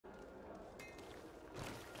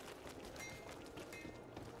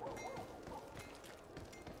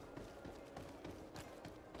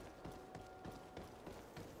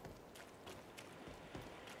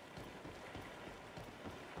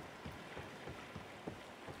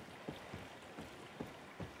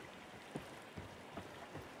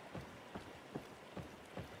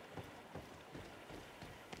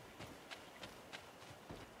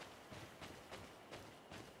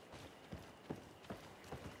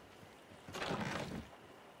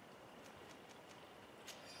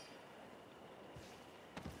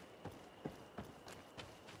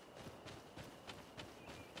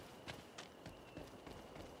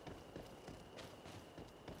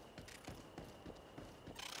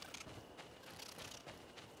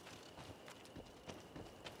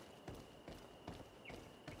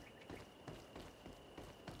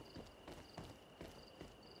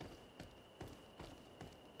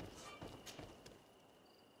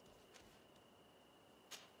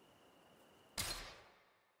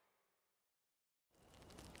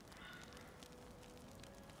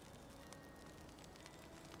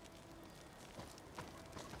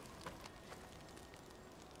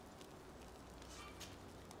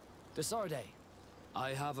Desarde, I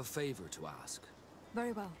have a favor to ask.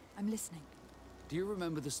 Very well, I'm listening. Do you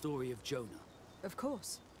remember the story of Jonah? Of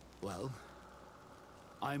course. Well,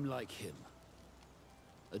 I'm like him.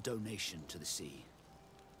 A donation to the sea.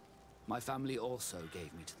 My family also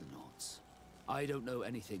gave me to the Nauts. I don't know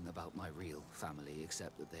anything about my real family,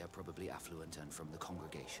 except that they are probably affluent and from the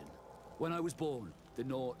congregation. When I was born, the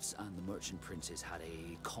Nauts and the merchant princes had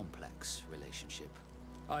a complex relationship.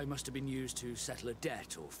 I must have been used to settle a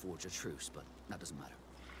debt or forge a truce, but that doesn't matter.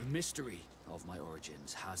 The mystery of my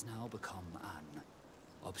origins has now become an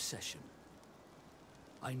obsession.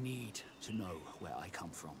 I need to know where I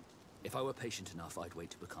come from. If I were patient enough, I'd wait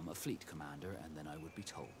to become a fleet commander, and then I would be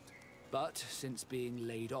told. But since being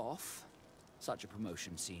laid off, such a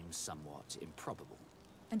promotion seems somewhat improbable.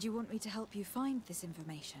 And you want me to help you find this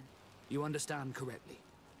information? You understand correctly.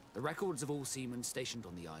 The records of all seamen stationed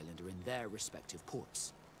on the island are in their respective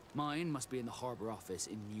ports. Mine must be in the harbor office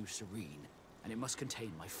in New Serene, and it must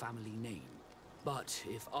contain my family name. But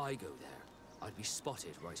if I go there, I'd be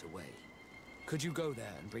spotted right away. Could you go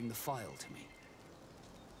there and bring the file to me?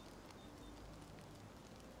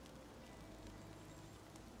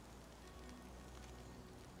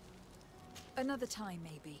 Another time,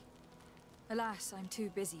 maybe. Alas, I'm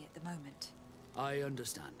too busy at the moment. I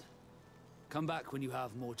understand. Come back when you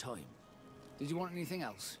have more time. Did you want anything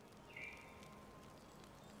else?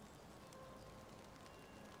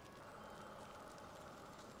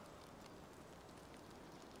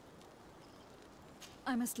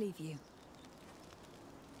 I must leave you.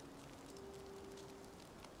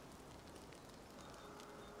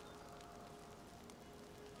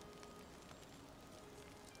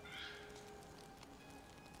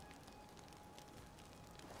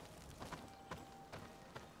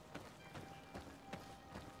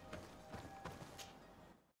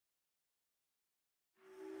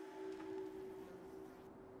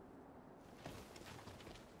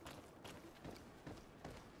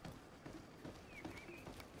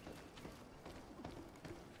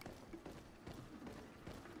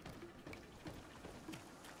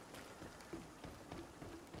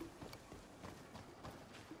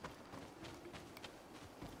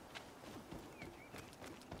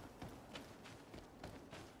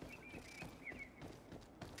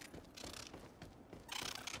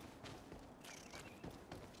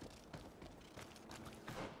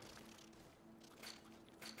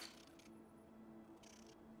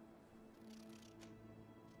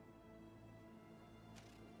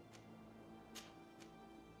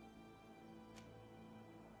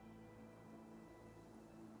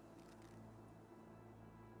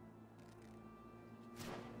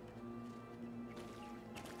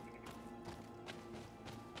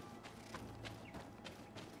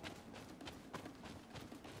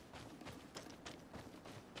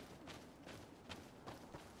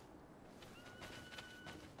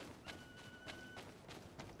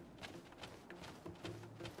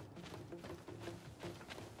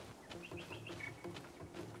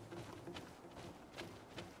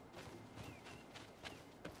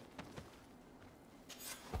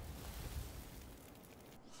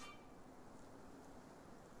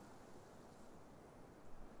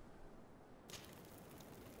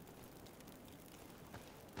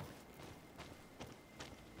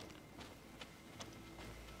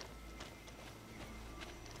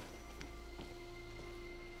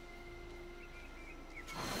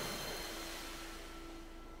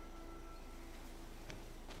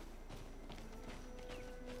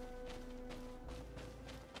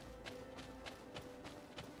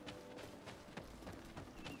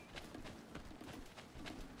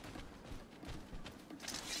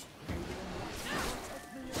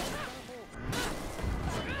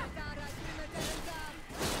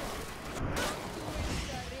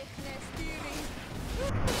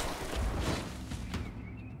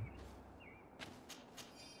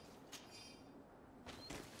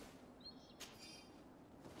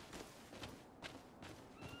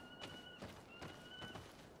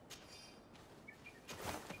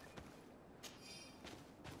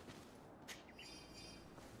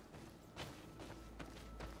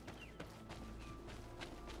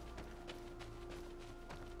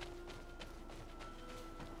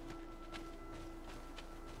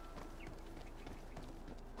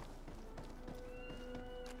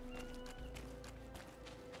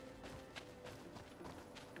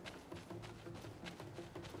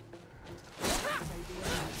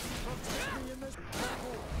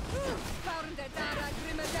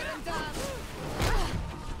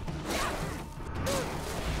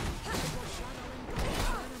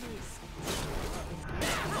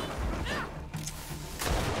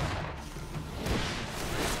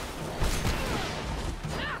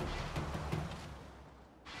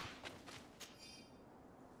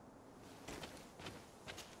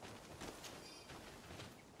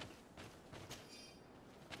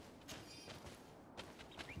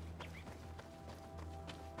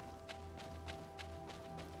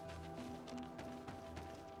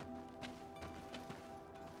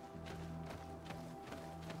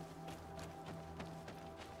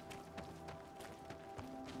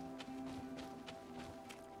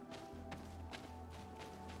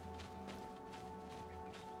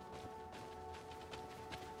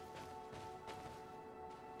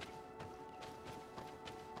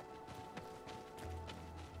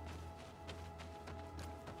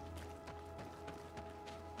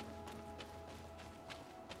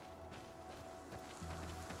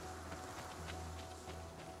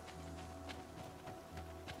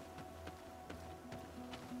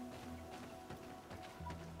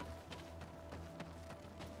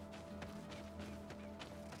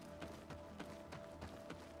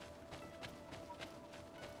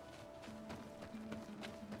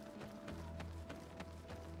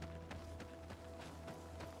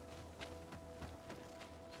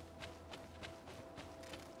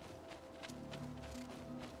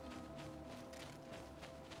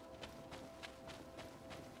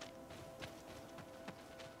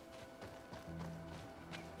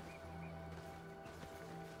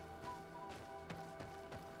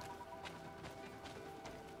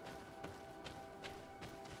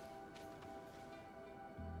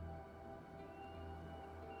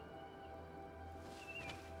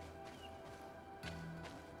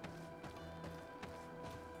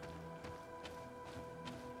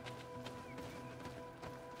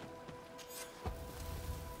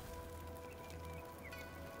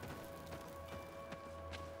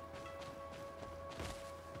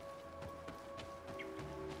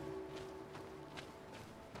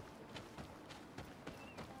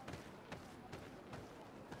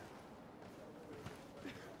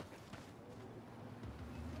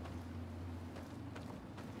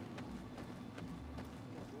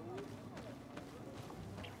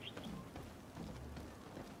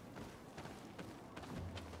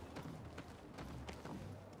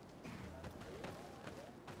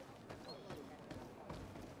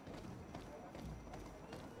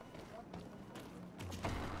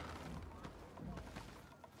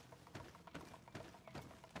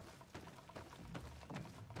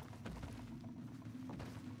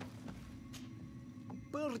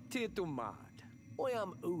 Bertie mad. I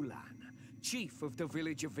am Ulan, chief of the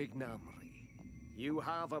village of Ignamri. You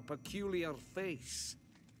have a peculiar face,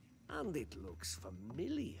 and it looks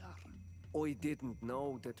familiar. I didn't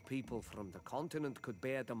know that people from the continent could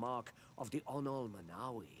bear the mark of the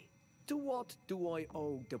Onalmanawi. To what do I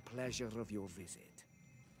owe the pleasure of your visit?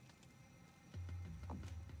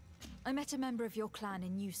 I met a member of your clan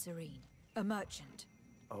in New Serene, a merchant.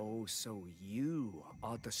 Oh, so you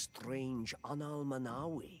are the strange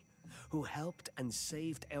Onalmanawi who helped and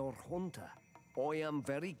saved our hunter. I am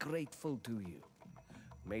very grateful to you.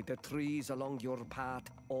 May the trees along your path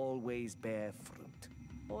always bear fruit.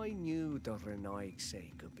 I knew the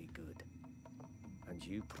Reichtümer could be good. And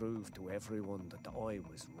you proved to everyone that I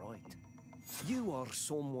was right. You are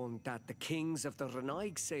someone that the kings of the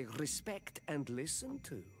Reichtümer respect and listen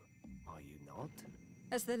to. Are you not?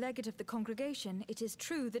 As the legate of the congregation, it is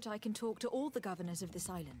true that I can talk to all the governors of this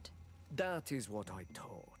island. That is what I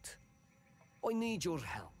thought. I need your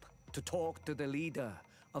help to talk to the leader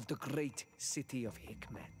of the great city of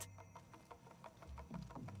Hikmet.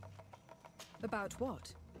 About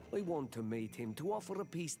what? I want to meet him to offer a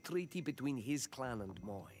peace treaty between his clan and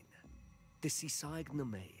mine. The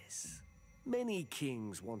Sisagnameis. Many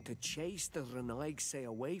kings want to chase the Reichtümer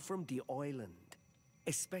away from the island,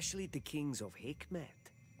 especially the kings of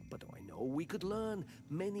Hikmet. But I know we could learn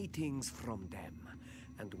many things from them,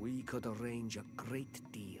 and we could arrange a great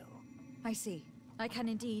deal. I see. I can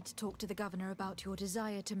indeed talk to the governor about your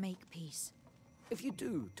desire to make peace. If you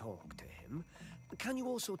do talk to him, can you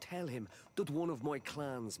also tell him that one of my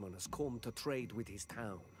clansmen has come to trade with his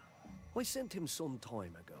town? I sent him some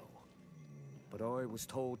time ago, but I was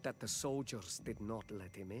told that the soldiers did not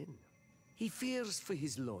let him in. He fears for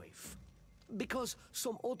his life, because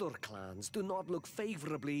some other clans do not look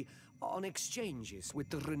favorably on exchanges with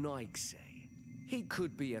the Reichtümer. He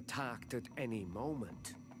could be attacked at any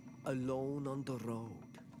moment, alone on the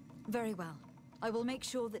road. Very well. I will make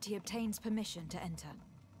sure that he obtains permission to enter.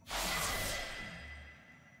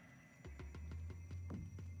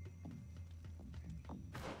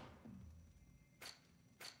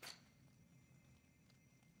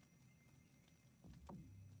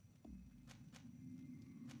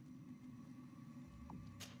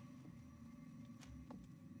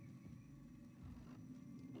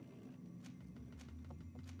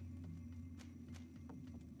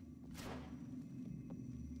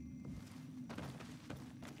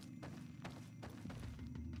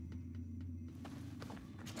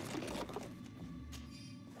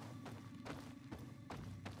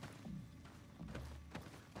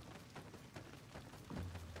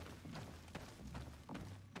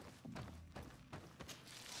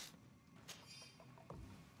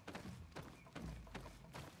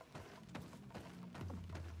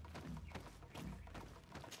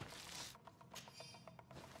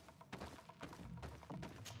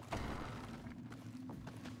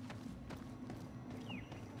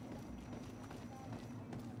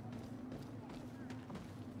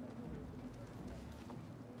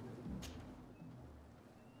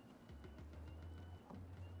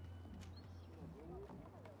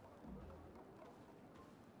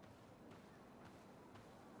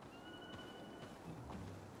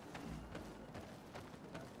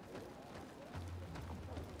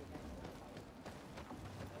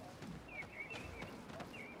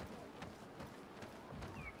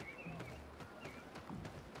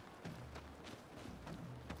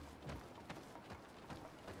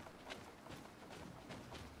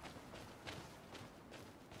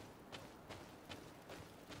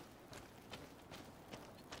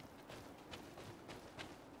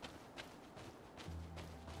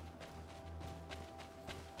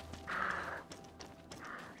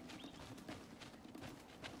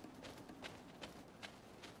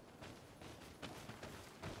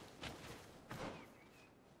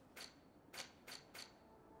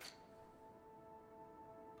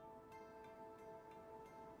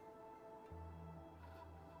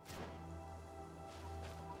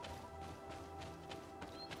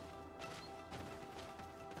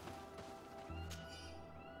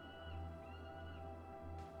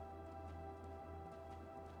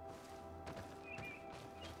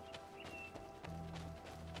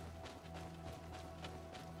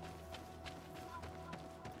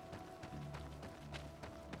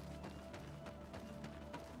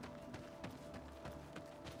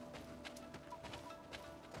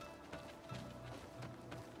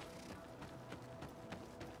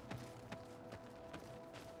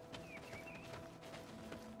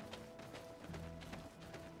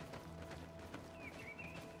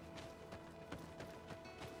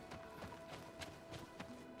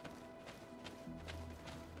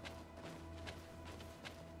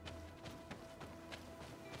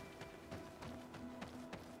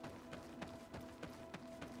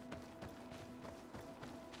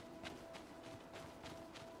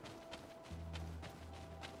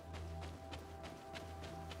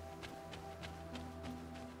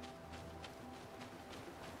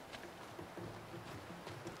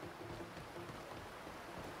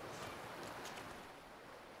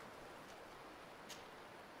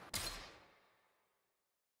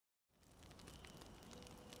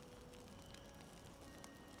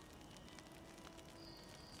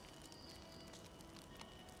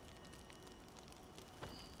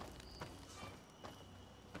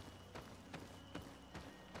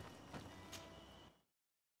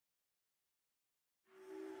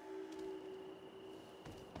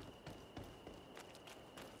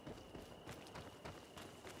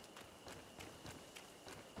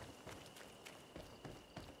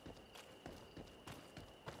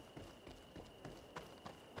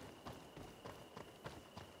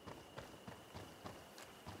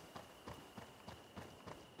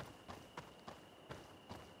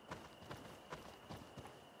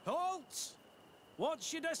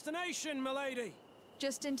 What's your destination, milady?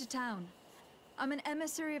 Just into town. I'm an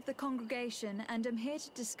emissary of the congregation, and am here to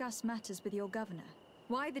discuss matters with your governor.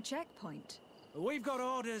 Why the checkpoint? We've got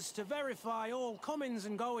orders to verify all comings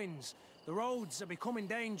and goings. The roads are becoming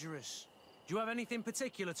dangerous. Do you have anything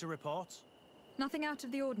particular to report? Nothing out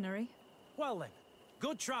of the ordinary. Well then,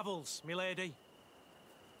 good travels, milady.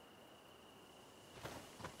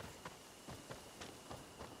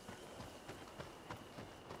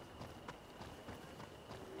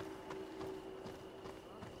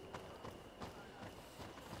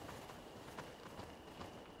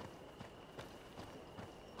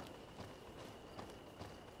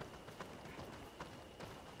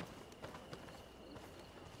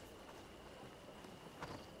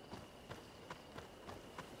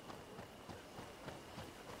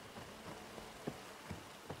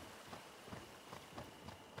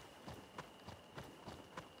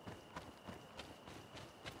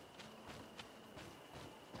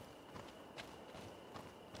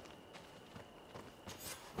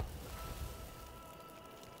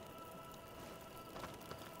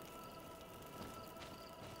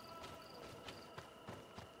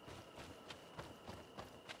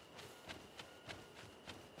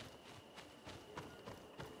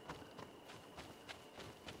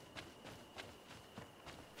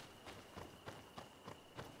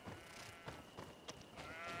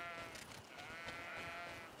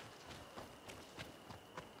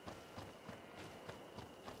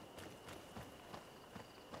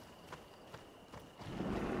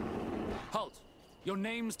 Halt! Your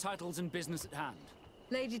names, titles, and business at hand.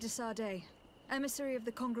 Lady de Sardet, emissary of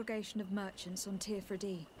the Congregation of Merchants on Tier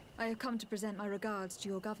Fredy. I have come to present my regards to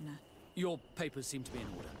your governor. Your papers seem to be in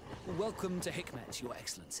order. Welcome to Hikmet, Your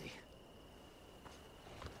Excellency.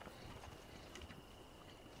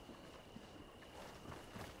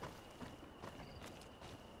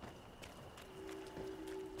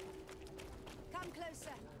 Come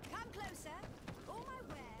closer! Come closer! All my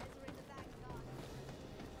wares are in the back garden.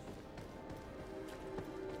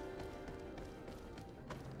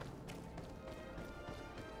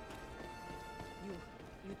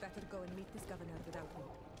 You'd better go and meet this governor without me.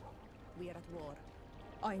 We are at war.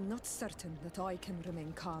 I'm not certain that I can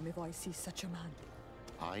remain calm if I see such a man.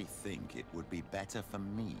 I think it would be better for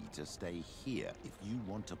me to stay here if you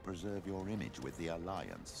want to preserve your image with the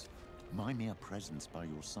Alliance. My mere presence by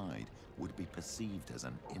your side would be perceived as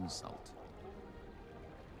an insult.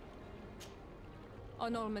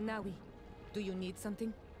 Al-Manawi, do you need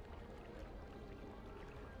something?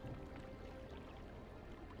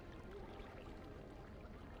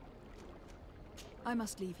 I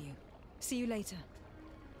must leave you. See you later.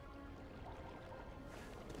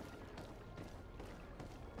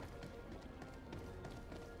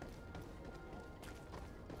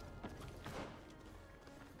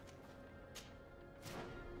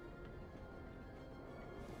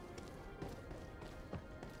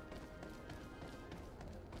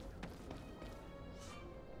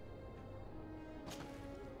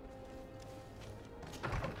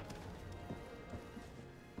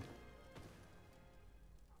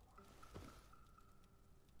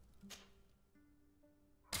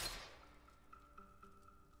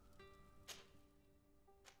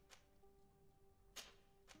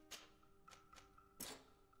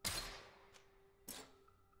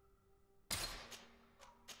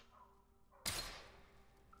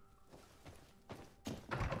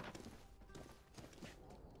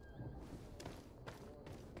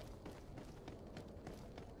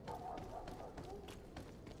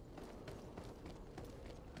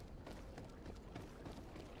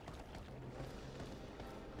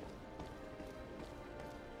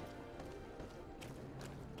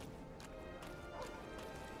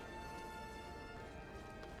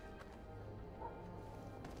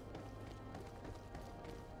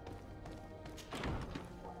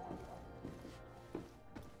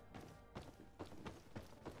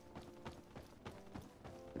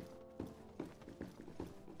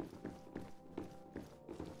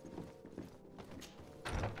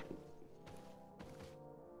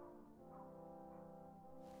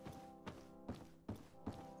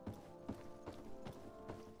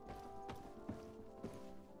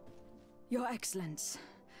 Your Excellence,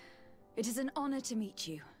 it is an honor to meet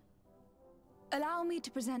you. Allow me to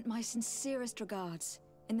present my sincerest regards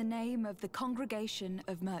in the name of the Congregation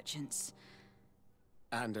of Merchants.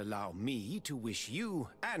 And allow me to wish you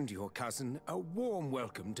and your cousin a warm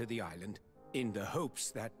welcome to the island, in the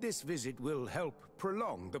hopes that this visit will help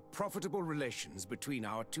prolong the profitable relations between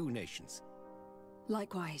our two nations.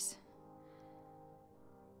 Likewise.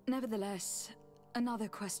 Nevertheless, another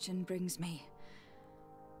question brings me.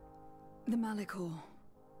 The Malikor.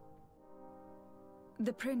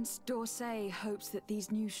 The Prince d'Orsay hopes that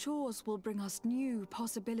these new shores will bring us new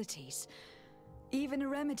possibilities. Even a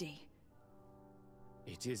remedy.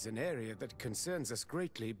 It is an area that concerns us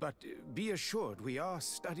greatly, but be assured we are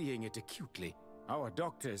studying it acutely. Our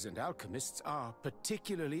doctors and alchemists are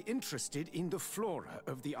particularly interested in the flora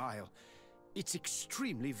of the Isle. It's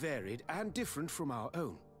extremely varied and different from our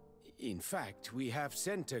own. In fact, we have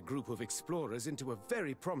sent a group of explorers into a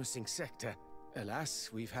very promising sector. Alas,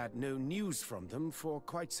 we've had no news from them for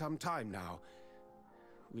quite some time now.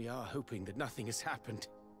 We are hoping that nothing has happened.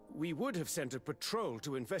 We would have sent a patrol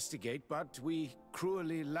to investigate, but we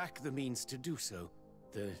cruelly lack the means to do so.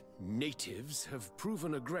 The natives have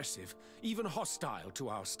proven aggressive, even hostile to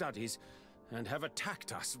our studies, and have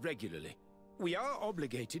attacked us regularly. We are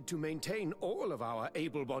obligated to maintain all of our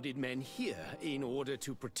able-bodied men here in order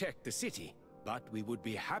to protect the city. But we would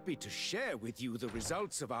be happy to share with you the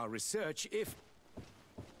results of our research if...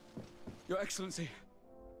 Your Excellency.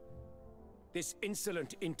 This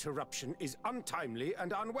insolent interruption is untimely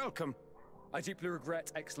and unwelcome. I deeply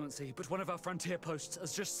regret, Excellency, but one of our frontier posts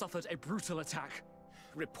has just suffered a brutal attack.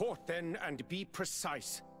 Report then and be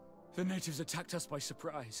precise. The natives attacked us by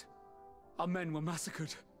surprise. Our men were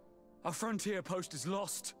massacred. Our frontier post is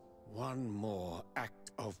lost. One more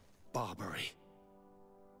act of barbarity.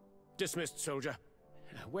 Dismissed, soldier.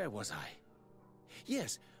 Where was I?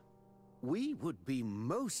 Yes, we would be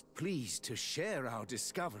most pleased to share our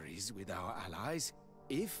discoveries with our allies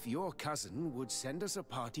if your cousin would send us a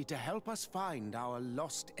party to help us find our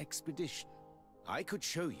lost expedition. I could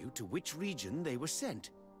show you to which region they were sent.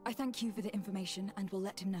 I thank you for the information and will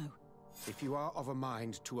let him know. If you are of a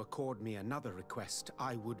mind to accord me another request,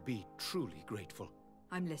 I would be truly grateful.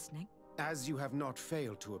 I'm listening. As you have not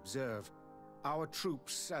failed to observe, our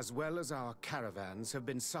troops, as well as our caravans, have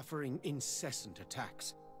been suffering incessant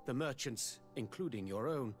attacks. The merchants, including your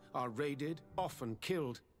own, are raided, often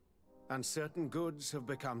killed, and certain goods have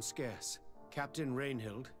become scarce. Captain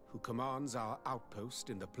Rainhild, who commands our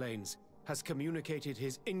outpost in the plains, has communicated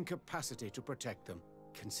his incapacity to protect them.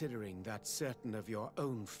 Considering that certain of your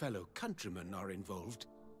own fellow countrymen are involved.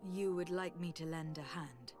 You would like me to lend a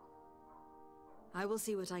hand? I will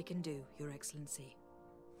see what I can do, Your Excellency.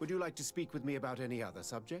 Would you like to speak with me about any other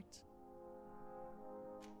subjects?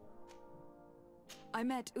 I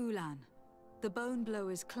met Ulan, the Bone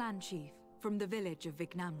Blower's clan chief from the village of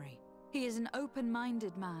Vignamri. He is an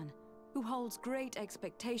open-minded man who holds great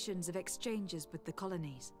expectations of exchanges with the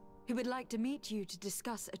colonies. He would like to meet you to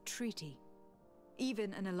discuss a treaty,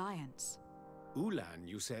 even an alliance. Ulan,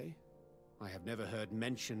 you say? I have never heard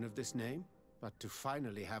mention of this name, but to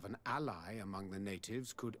finally have an ally among the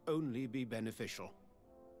natives could only be beneficial.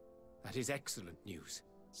 That is excellent news.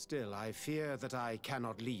 Still, I fear that I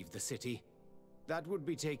cannot leave the city. That would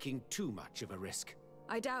be taking too much of a risk.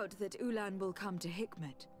 I doubt that Ulan will come to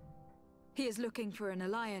Hikmet. He is looking for an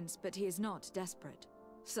alliance, but he is not desperate.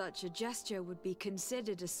 Such a gesture would be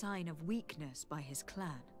considered a sign of weakness by his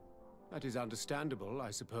clan. That is understandable, I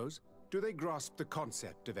suppose. Do they grasp the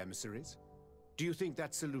concept of emissaries? Do you think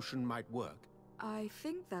that solution might work? I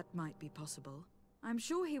think that might be possible. I'm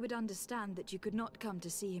sure he would understand that you could not come to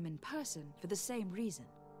see him in person for the same reason.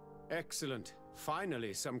 Excellent.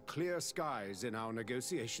 Finally, some clear skies in our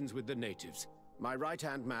negotiations with the natives. My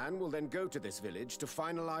right-hand man will then go to this village to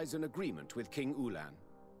finalize an agreement with King Ulan.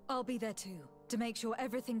 I'll be there too, to make sure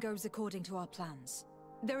everything goes according to our plans.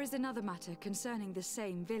 There is another matter concerning the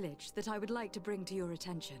same village that I would like to bring to your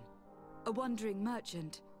attention. A wandering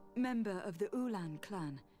merchant, member of the Ulan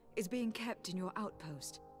clan, is being kept in your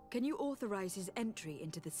outpost. Can you authorize his entry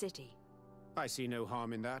into the city? I see no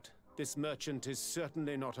harm in that. This merchant is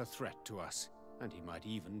certainly not a threat to us, and he might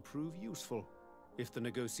even prove useful, if the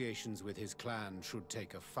negotiations with his clan should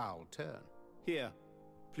take a foul turn. Here,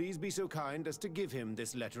 please be so kind as to give him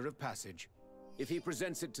this letter of passage. If he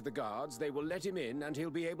presents it to the guards, they will let him in and he'll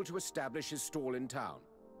be able to establish his stall in town.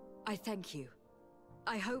 I thank you.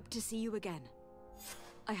 I hope to see you again.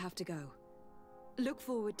 I have to go. Look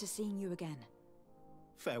forward to seeing you again.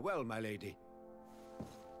 Farewell, my lady.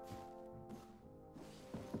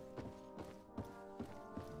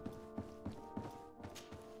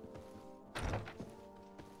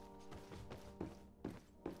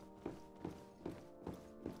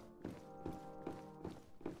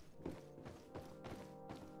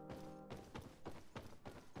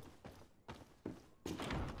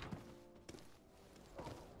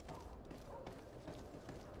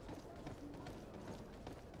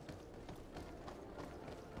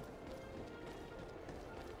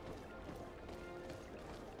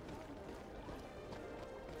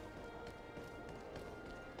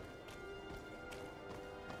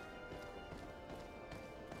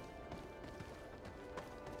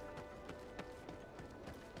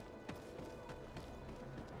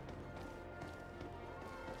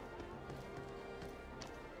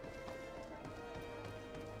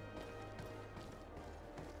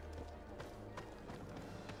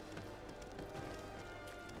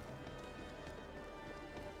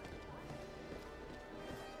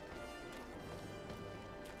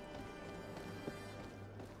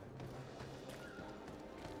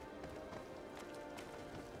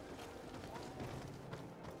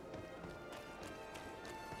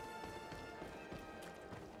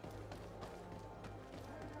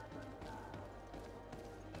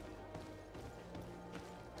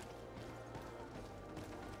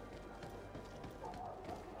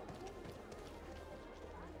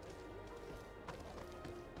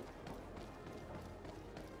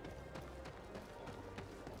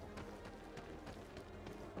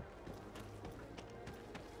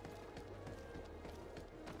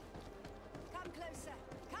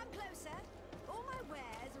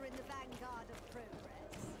 vanguard of progress.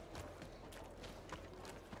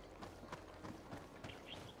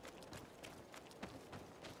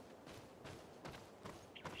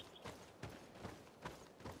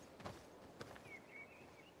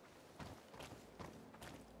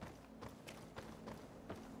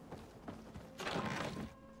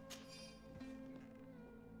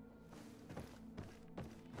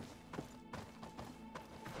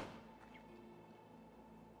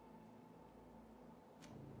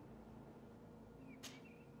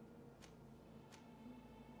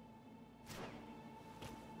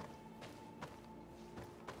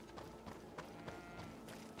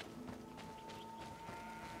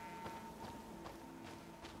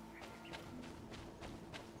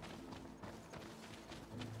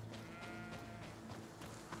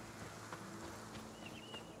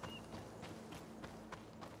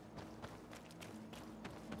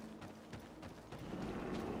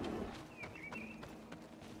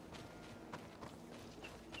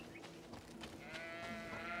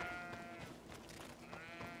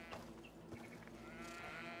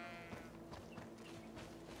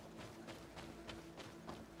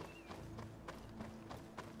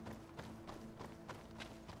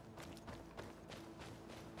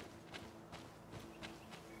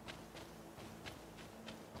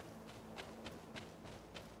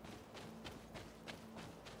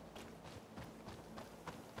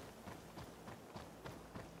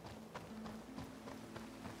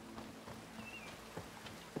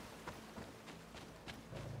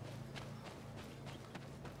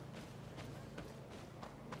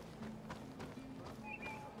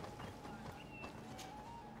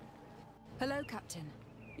 Hello, Captain.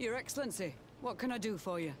 Your Excellency, what can I do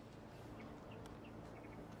for you?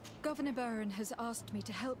 Governor Burren has asked me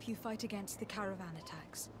to help you fight against the caravan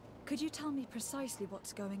attacks. Could you tell me precisely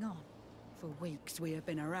what's going on? For weeks, we have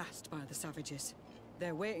been harassed by the savages.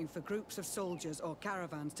 They're waiting for groups of soldiers or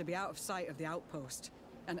caravans to be out of sight of the outpost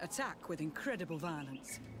and attack with incredible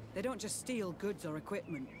violence. They don't just steal goods or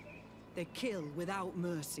equipment. They kill without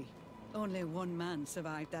mercy. Only one man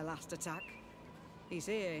survived their last attack. He's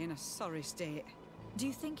here in a sorry state. Do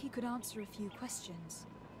you think he could answer a few questions?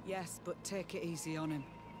 Yes, but take it easy on him.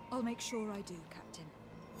 I'll make sure I do, Captain.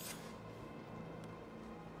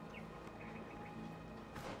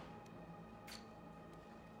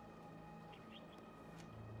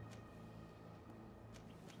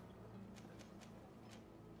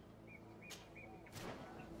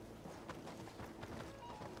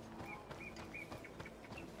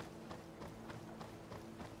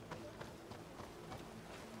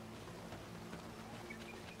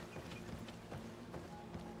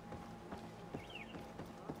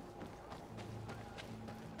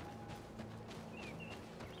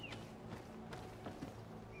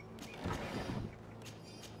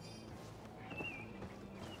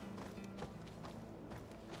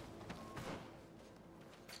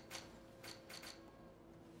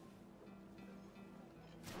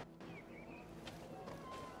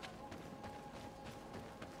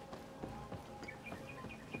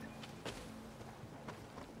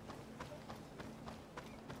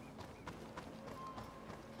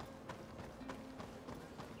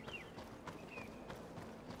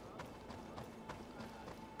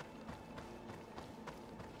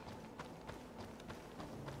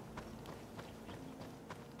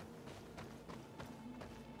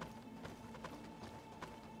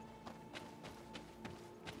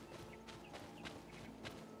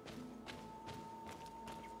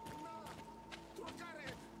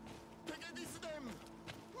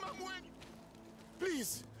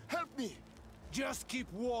 Please, help me! Just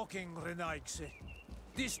keep walking, Reichtümer.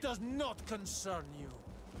 This does not concern you.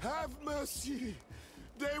 Have mercy!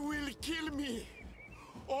 They will kill me!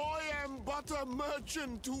 I am but a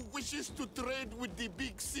merchant who wishes to trade with the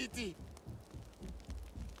big city.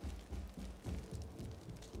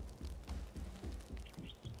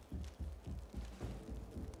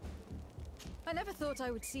 I never thought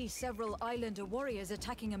I would see several islander warriors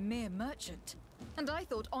attacking a mere merchant. And I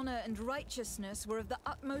thought honor and righteousness were of the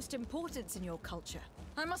utmost importance in your culture.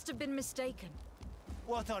 I must have been mistaken.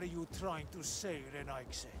 What are you trying to say,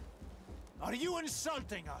 Reichtümer? Are you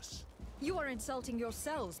insulting us? You are insulting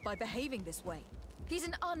yourselves by behaving this way. He's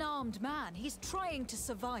an unarmed man. He's trying to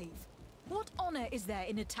survive. What honor is there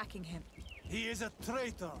in attacking him? He is a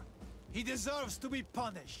traitor. He deserves to be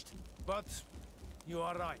punished. But you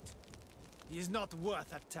are right. He is not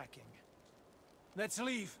worth attacking. Let's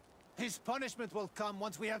leave. His punishment will come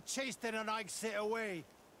once we have chased the Reichtümer away,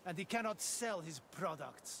 and he cannot sell his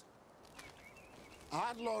products.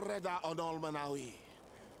 Adlo Reda Onolmanawi.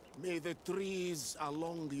 May the trees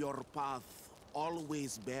along your path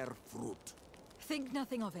always bear fruit. Think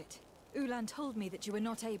nothing of it. Ulan told me that you were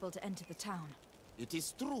not able to enter the town. It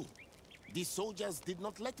is true. The soldiers did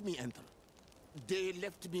not let me enter. They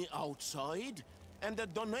left me outside, and the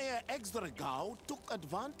Donair Exdragao took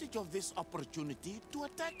advantage of this opportunity to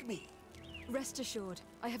attack me. Rest assured,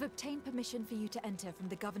 I have obtained permission for you to enter from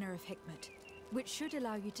the Governor of Hikmet, which should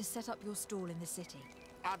allow you to set up your stall in the city.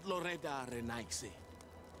 Adloreda Renaxe.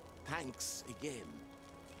 Thanks again.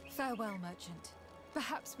 Farewell, merchant.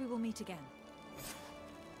 Perhaps we will meet again.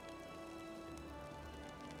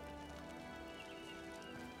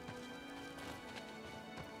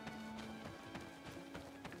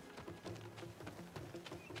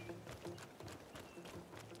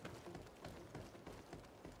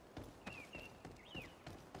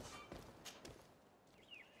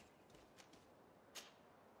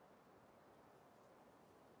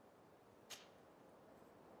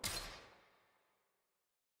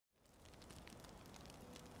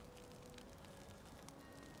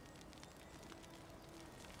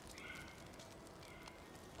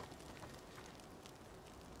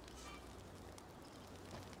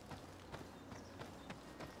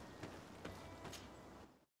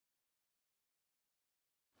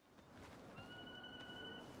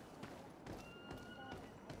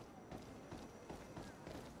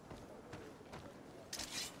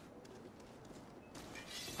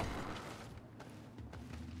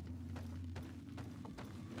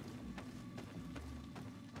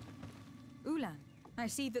 Ulan, I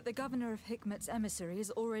see that the Governor of Hikmet's emissary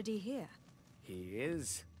is already here. He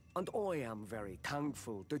is. And I am very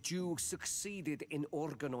thankful that you succeeded in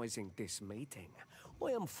organizing this meeting.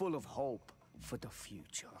 I am full of hope for the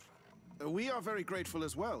future. We are very grateful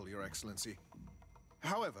as well, Your Excellency.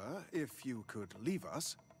 However, if you could leave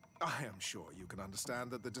us, I am sure you can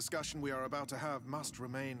understand that the discussion we are about to have must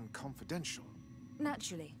remain confidential.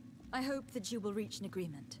 Naturally. I hope that you will reach an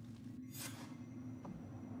agreement.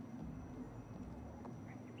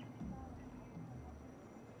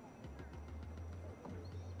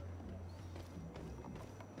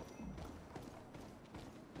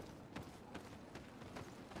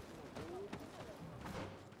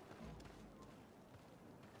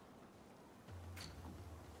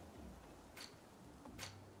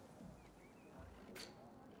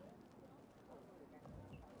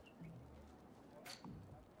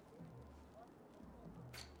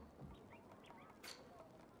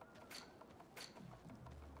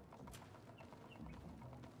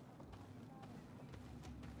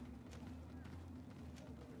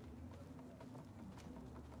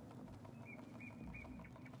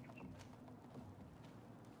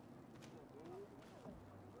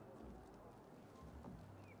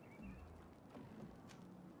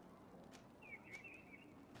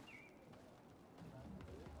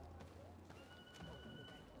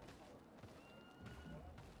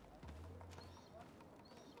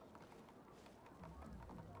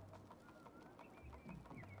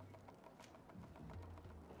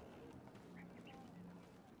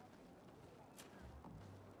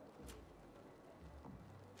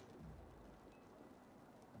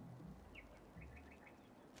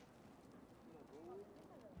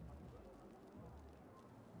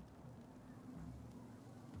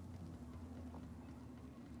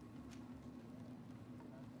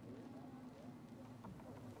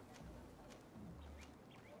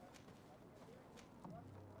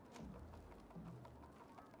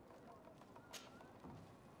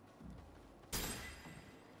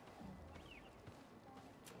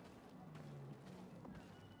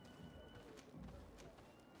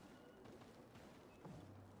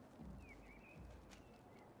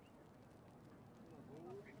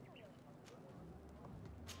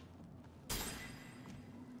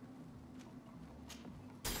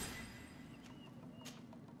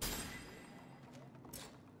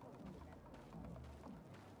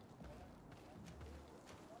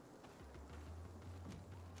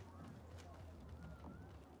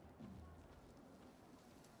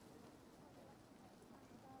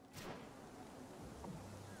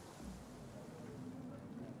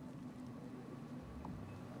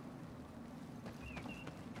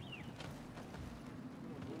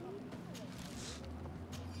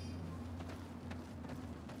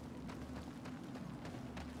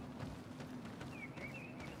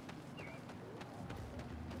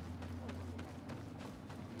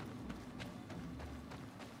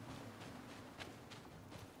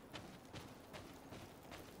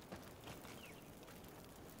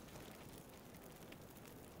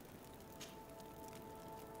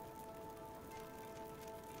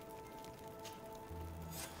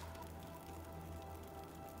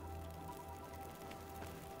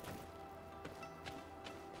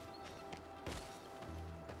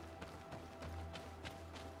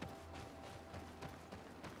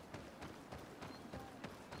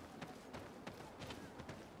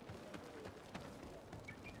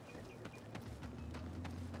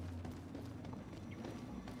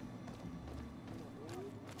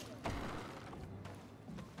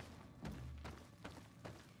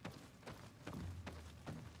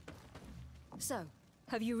 So,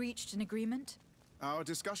 have you reached an agreement? Our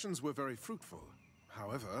discussions were very fruitful.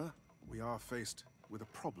 However, we are faced with a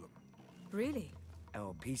problem. Really?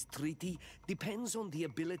 Our peace treaty depends on the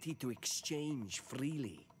ability to exchange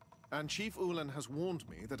freely. And Chief Ulan has warned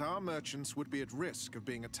me that our merchants would be at risk of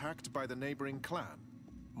being attacked by the neighboring clan.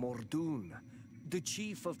 Mordoon, the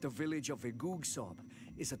chief of the village of Igugsob,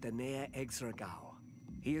 is at the near Exragao.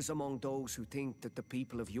 He is among those who think that the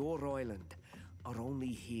people of your island are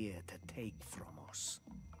only here to take from us.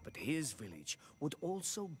 But his village would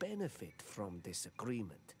also benefit from this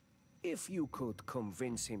agreement. If you could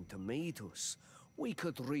convince him to meet us, we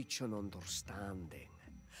could reach an understanding,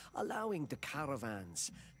 allowing the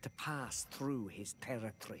caravans to pass through his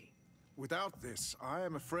territory. Without this, I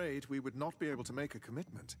am afraid we would not be able to make a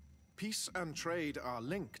commitment. Peace and trade are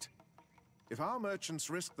linked. If our merchants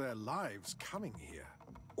risk their lives coming here...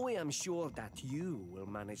 I am sure that you will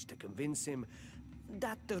manage to convince him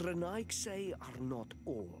that the Renaigse are not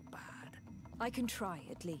all bad. I can try,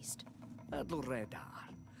 at least. Adloredar,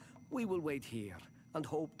 we will wait here and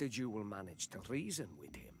hope that you will manage to reason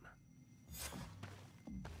with him.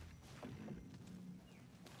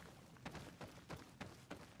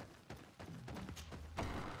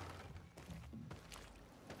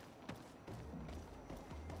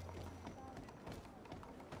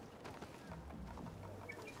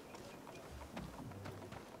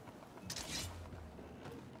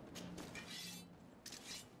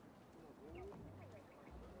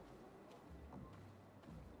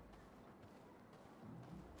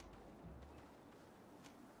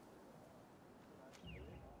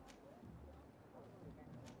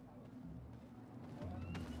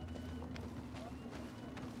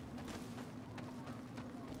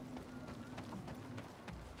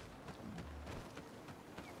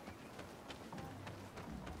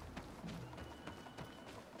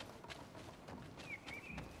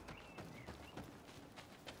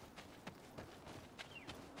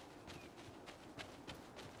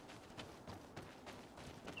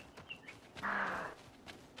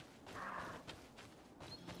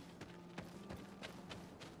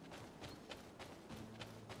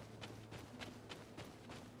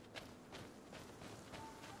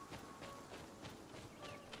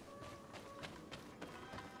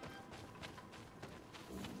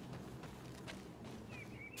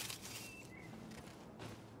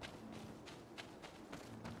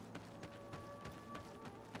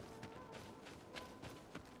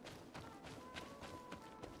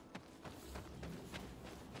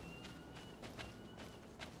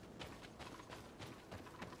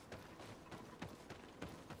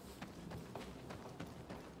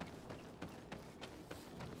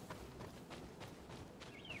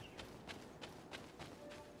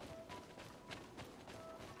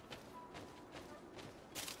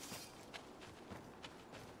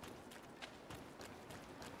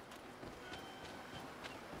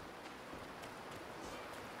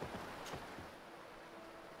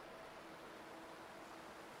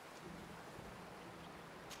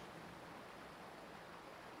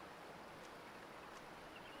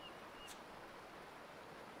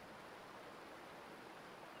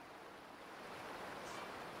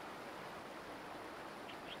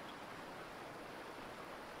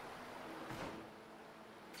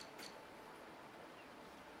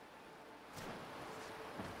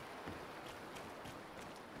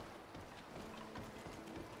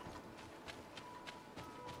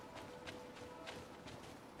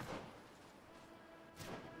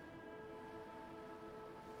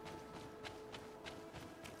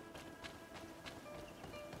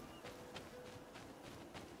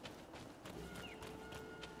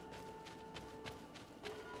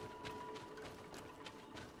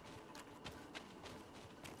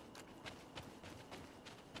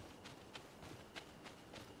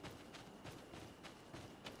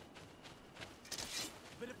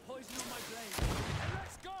 Poison on my blade. And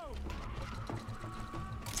let's go!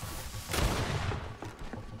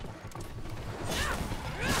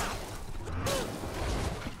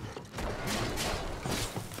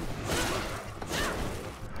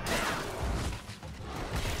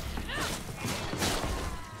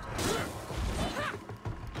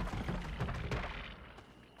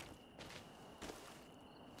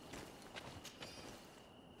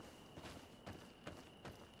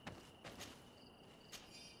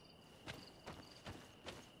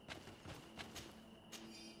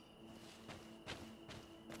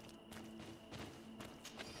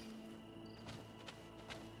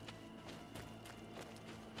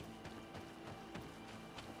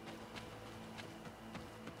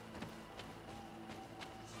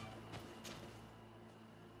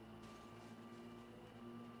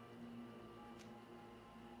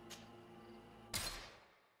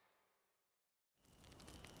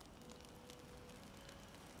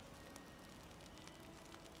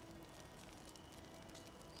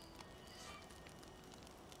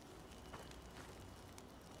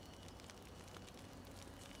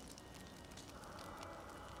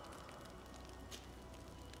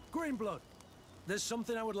 Greenblood, there's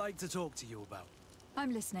something I would like to talk to you about.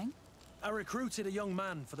 I'm listening. I recruited a young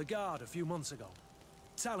man for the Guard a few months ago.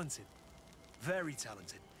 Talented. Very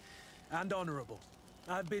talented. And honorable.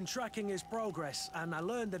 I've been tracking his progress, and I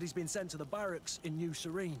learned that he's been sent to the barracks in New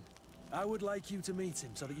Serene. I would like you to meet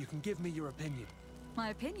him so that you can give me your opinion. My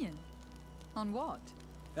opinion? On what?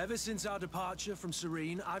 Ever since our departure from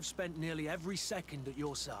Serene, I've spent nearly every second at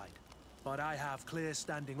your side. But I have clear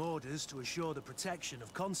standing orders to assure the protection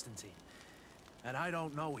of Constantine. And I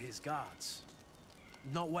don't know his guards.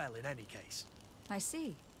 Not well, in any case. I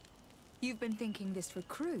see. You've been thinking this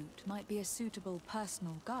recruit might be a suitable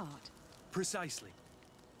personal guard. Precisely.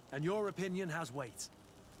 And your opinion has weight.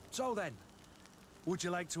 So then, would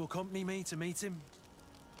you like to accompany me to meet him?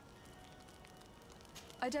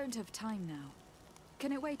 I don't have time now.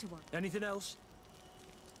 Can it wait a while? Anything else?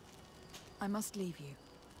 I must leave you.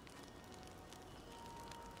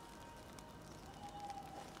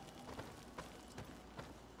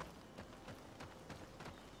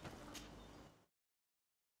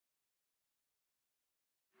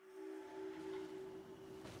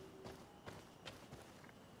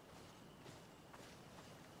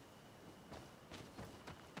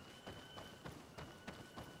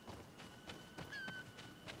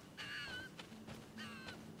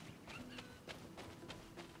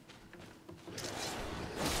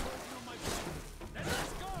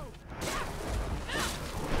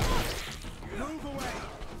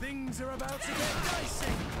 Things are about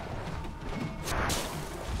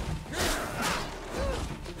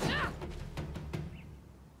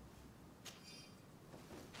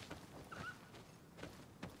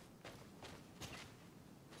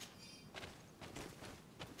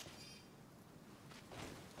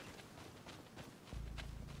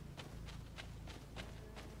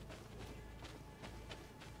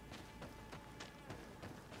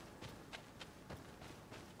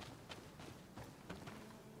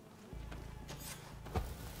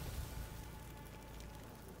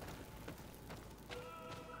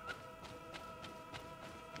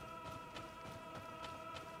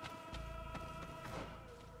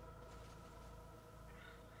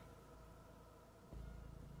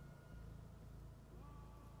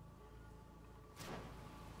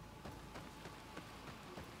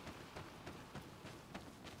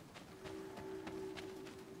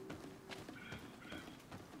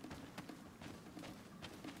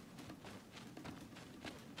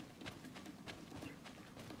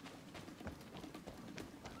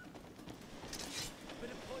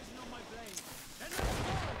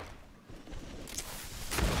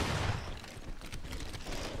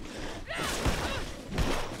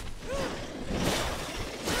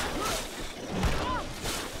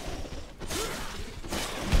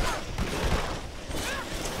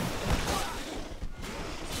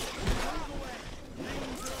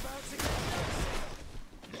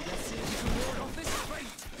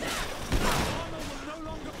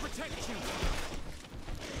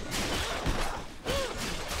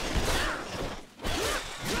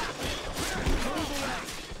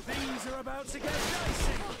to get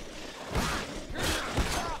dicey!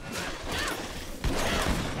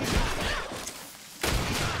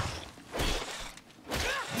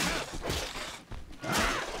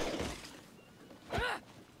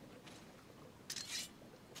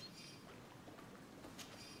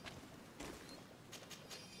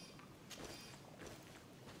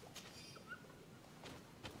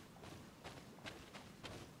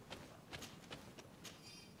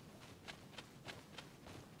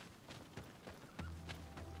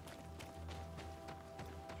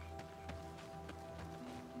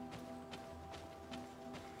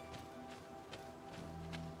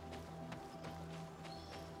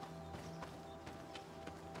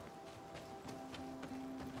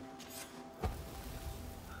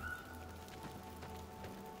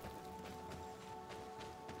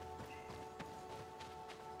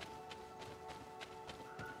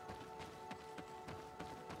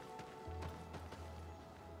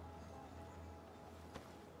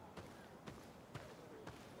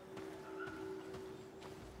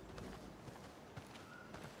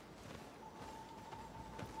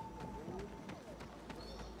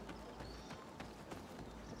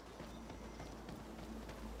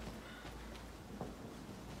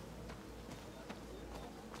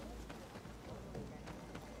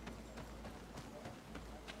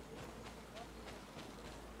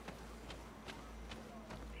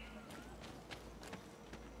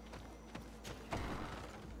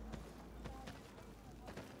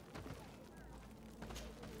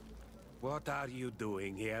 What are you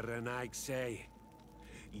doing here, I say?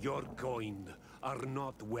 Your kind are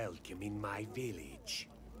not welcome in my village.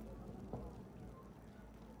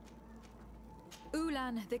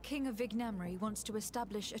 Ulan, the king of Vignamri, wants to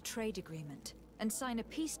establish a trade agreement and sign a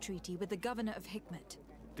peace treaty with the governor of Hikmet.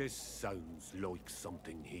 This sounds like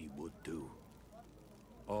something he would do.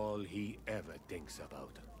 All he ever thinks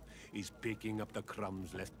about is picking up the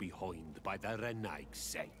crumbs left behind by the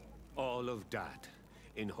Reichtümer. All of that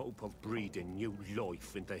in hope of breathing new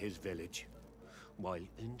life into his village, while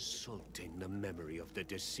insulting the memory of the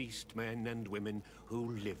deceased men and women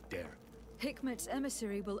who lived there. Hikmet's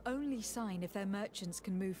emissary will only sign if their merchants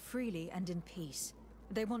can move freely and in peace.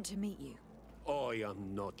 They want to meet you. I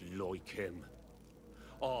am not like him.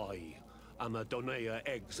 I am a Donea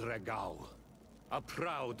Exregau, a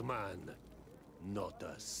proud man, not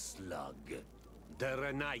a slug. The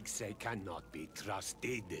Reichtümer cannot be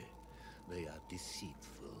trusted. They are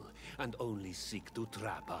deceitful and only seek to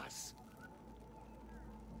trap us.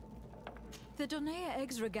 The Donea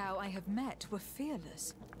Exregau I have met were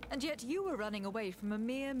fearless, and yet you were running away from a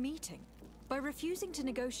mere meeting. By refusing to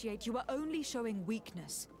negotiate, you are only showing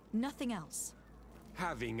weakness, nothing else.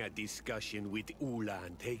 Having a discussion with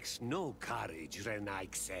Ulan takes no courage,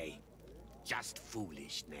 Reichtümer. Just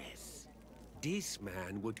foolishness. This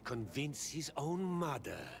man would convince his own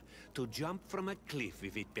mother to jump from a cliff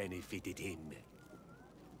if it benefited him.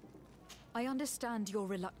 I understand your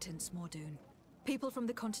reluctance, Mordoon. People from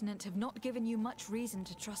the continent have not given you much reason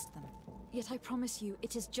to trust them. Yet I promise you,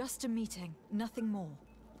 it is just a meeting, nothing more.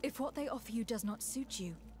 If what they offer you does not suit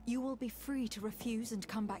you, you will be free to refuse and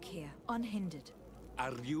come back here, unhindered.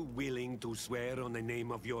 Are you willing to swear on the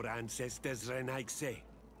name of your ancestors, Reichtümer?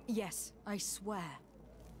 Yes, I swear.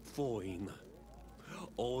 Fine.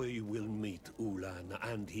 I will meet Ulan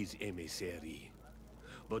and his emissary.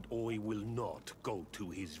 But I will not go to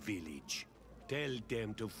his village. Tell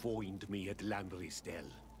them to find me at Landristel.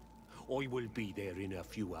 I will be there in a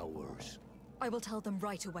few hours. I will tell them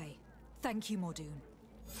right away. Thank you, Mordoon.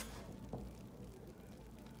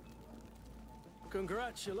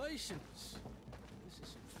 Congratulations. This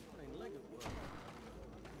is some fine Lego work.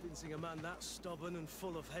 Convincing a man that stubborn and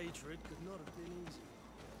full of hatred could not have been easy.